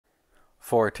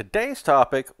For today's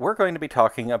topic, we're going to be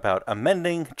talking about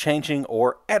amending, changing,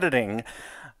 or editing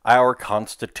our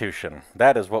Constitution.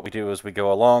 That is what we do as we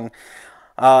go along.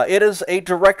 It is a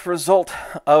direct result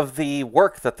of the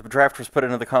work that the drafters put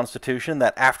into the Constitution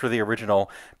that after the original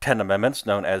 10 amendments,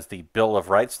 known as the Bill of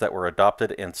Rights, that were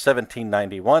adopted in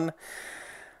 1791,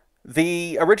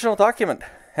 the original document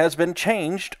has been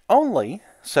changed only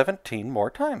 17 more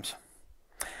times.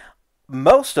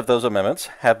 Most of those amendments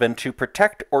have been to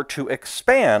protect or to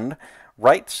expand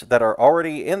rights that are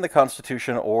already in the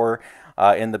Constitution or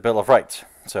in the Bill of Rights.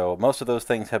 So most of those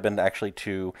things have been actually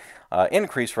to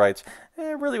increase rights,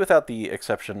 really with the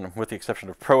exception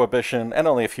of prohibition and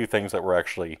only a few things that were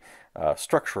actually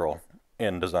structural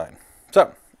in design.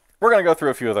 So we're going to go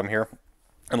through a few of them here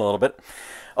in a little bit.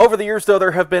 Over the years, though,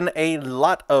 there have been a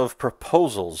lot of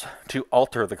proposals to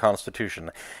alter the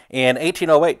Constitution. In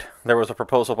 1808, there was a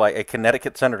proposal by a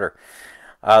Connecticut senator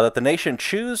that the nation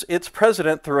choose its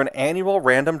president through an annual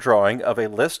random drawing of a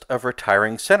list of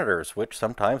retiring senators, which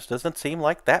sometimes doesn't seem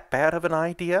like that bad of an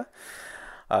idea.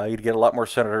 You'd get a lot more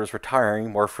senators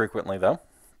retiring more frequently, though.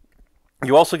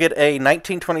 You also get a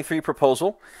 1923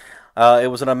 proposal.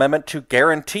 It was an amendment to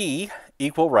guarantee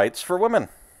equal rights for women.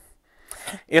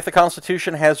 If the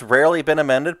Constitution has rarely been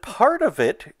amended, part of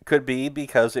it could be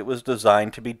because it was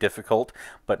designed to be difficult,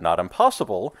 but not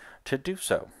impossible, to do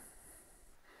so.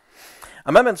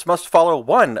 Amendments must follow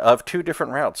one of two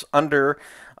different routes. Under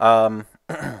the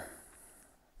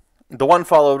one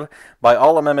followed by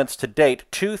all amendments to date,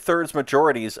 2/3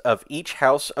 majorities of each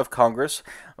House of Congress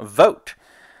vote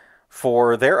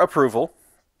for their approval,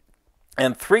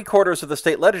 and 3/4 of the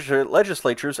state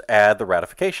legislatures add the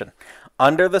ratification.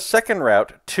 Under the second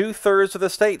route, 2/3 of the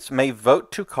states may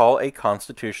vote to call a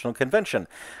constitutional convention,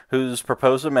 whose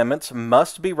proposed amendments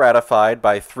must be ratified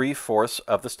by 3/4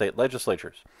 of the state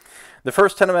legislatures. The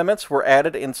first 10 amendments were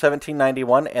added in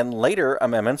 1791, and later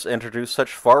amendments introduced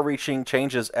such far-reaching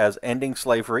changes as ending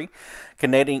slavery,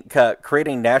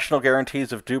 creating national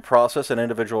guarantees of due process and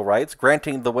individual rights,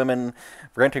 granting women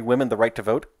the right to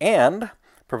vote, and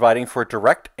providing for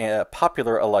direct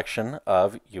popular election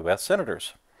of U.S.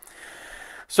 senators.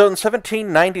 So in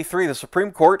 1793, the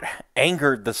Supreme Court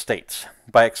angered the states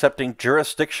by accepting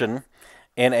jurisdiction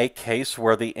in a case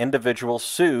where the individual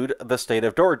sued the state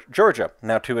of Georgia.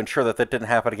 Now, to ensure that didn't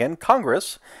happen again,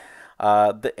 Congress,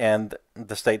 and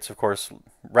the states, of course,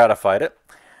 ratified it,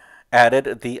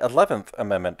 added the 11th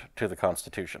Amendment to the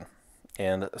Constitution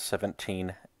in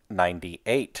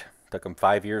 1798. Took them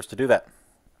 5 years to do that.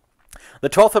 The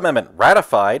 12th Amendment,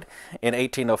 ratified in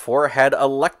 1804, had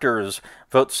electors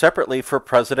vote separately for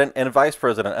president and vice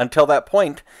president. Until that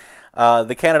point,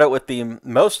 the candidate with the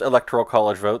most electoral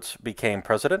college votes became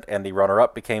president, and the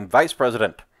runner-up became vice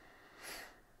president.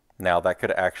 Now, that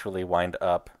could actually wind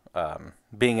up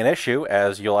being an issue,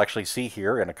 as you'll actually see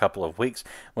here in a couple of weeks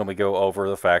when we go over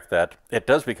the fact that it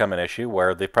does become an issue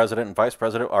where the president and vice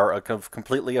president are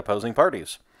completely opposing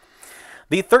parties.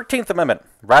 The 13th Amendment,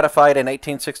 ratified in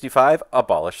 1865,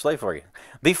 abolished slavery.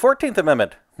 The 14th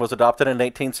Amendment was adopted in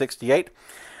 1868,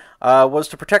 was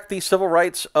to protect the civil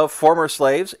rights of former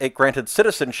slaves. It granted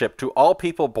citizenship to all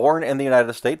people born in the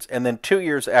United States, and then 2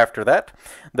 years after that,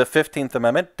 the 15th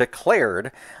Amendment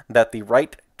declared that the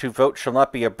right to vote shall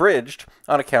not be abridged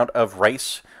on account of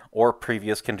race or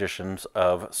previous conditions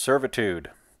of servitude.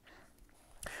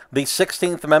 The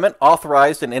 16th Amendment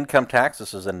authorized an income tax.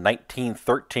 This is in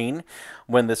 1913,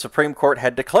 when the Supreme Court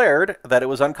had declared that it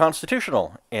was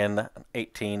unconstitutional in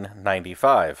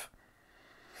 1895.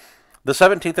 The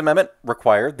 17th Amendment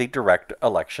required the direct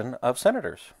election of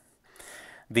senators.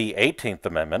 The 18th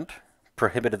Amendment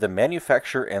prohibited the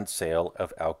manufacture and sale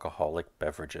of alcoholic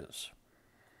beverages.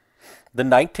 The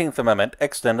 19th Amendment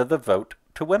extended the vote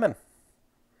to women.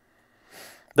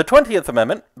 The 20th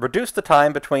Amendment reduced the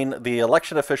time between the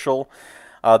election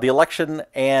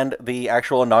and the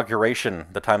actual inauguration,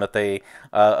 the time that they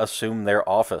assumed their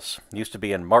office. It used to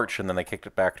be in March, and then they kicked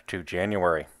it back to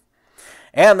January.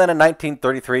 And then in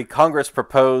 1933, Congress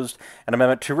proposed an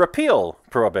amendment to repeal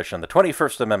prohibition, the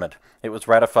 21st Amendment. It was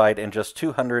ratified in just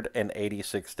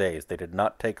 286 days. They did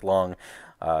not take long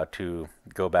to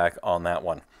go back on that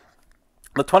one.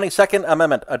 The 22nd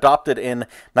Amendment, adopted in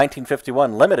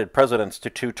 1951, limited presidents to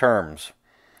 2 terms.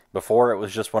 Before, it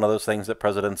was just one of those things that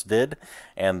presidents did,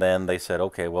 and then they said,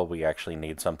 okay, well, we actually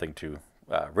need something to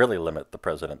really limit the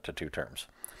president to 2 terms.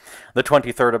 The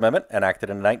 23rd Amendment, enacted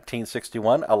in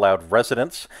 1961, allowed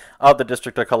residents of the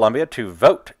District of Columbia to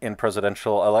vote in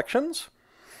presidential elections.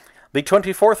 The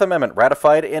 24th Amendment,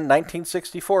 ratified in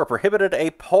 1964, prohibited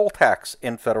a poll tax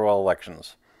in federal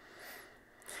elections.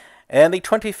 And the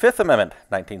 25th Amendment,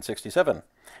 1967,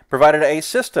 provided a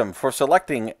system for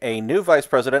selecting a new vice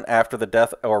president after the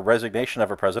death or resignation of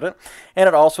a president, and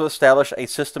it also established a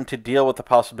system to deal with the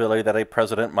possibility that a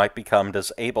president might become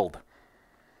disabled.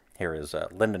 Here is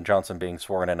Lyndon Johnson being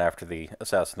sworn in after the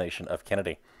assassination of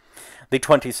Kennedy. The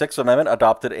 26th Amendment,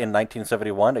 adopted in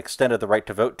 1971, extended the right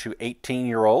to vote to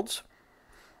 18-year-olds.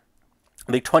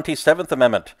 The 27th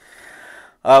Amendment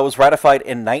was ratified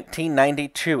in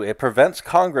 1992. It prevents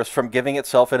Congress from giving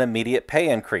itself an immediate pay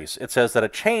increase. It says that a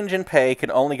change in pay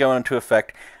can only go into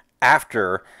effect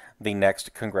after the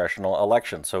next congressional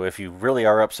election. So if you really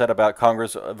are upset about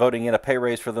Congress voting in a pay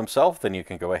raise for themselves, then you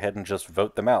can go ahead and just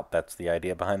vote them out. That's the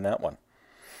idea behind that one.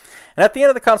 And at the end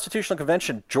of the Constitutional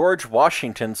Convention, George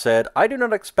Washington said, "I do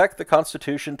not expect the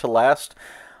Constitution to last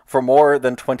for more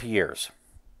than 20 years."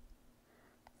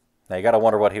 Now you got to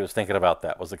wonder what he was thinking about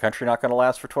that. Was the country not going to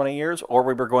last for 20 years, or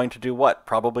we were going to do what?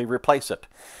 Probably replace it.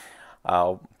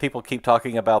 People keep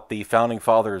talking about the Founding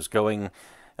Fathers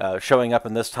showing up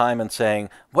in this time and saying,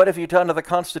 "What have you done to the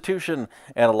Constitution?"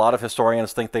 And a lot of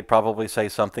historians think they'd probably say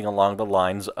something along the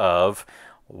lines of,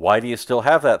 "Why do you still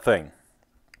have that thing?"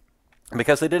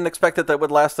 Because they didn't expect that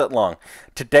would last that long.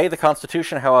 Today, the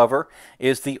Constitution, however,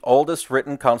 is the oldest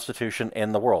written constitution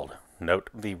in the world. Note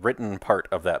the written part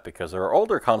of that, because there are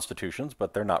older constitutions,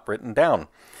 but they're not written down.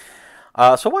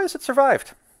 So why has it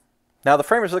survived? Now, the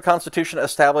framers of the Constitution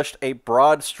established a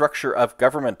broad structure of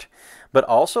government, but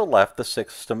also left the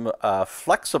system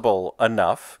flexible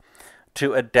enough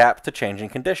to adapt to changing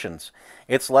conditions.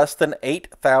 It's less than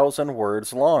 8,000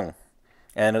 words long,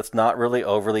 and it's not really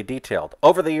overly detailed.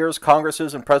 Over the years,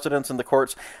 Congresses and presidents and the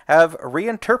courts have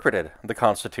reinterpreted the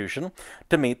Constitution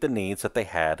to meet the needs that they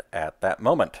had at that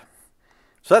moment.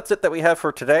 So that's it that we have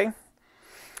for today.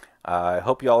 I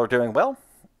hope you all are doing well,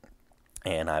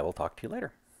 and I will talk to you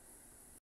later.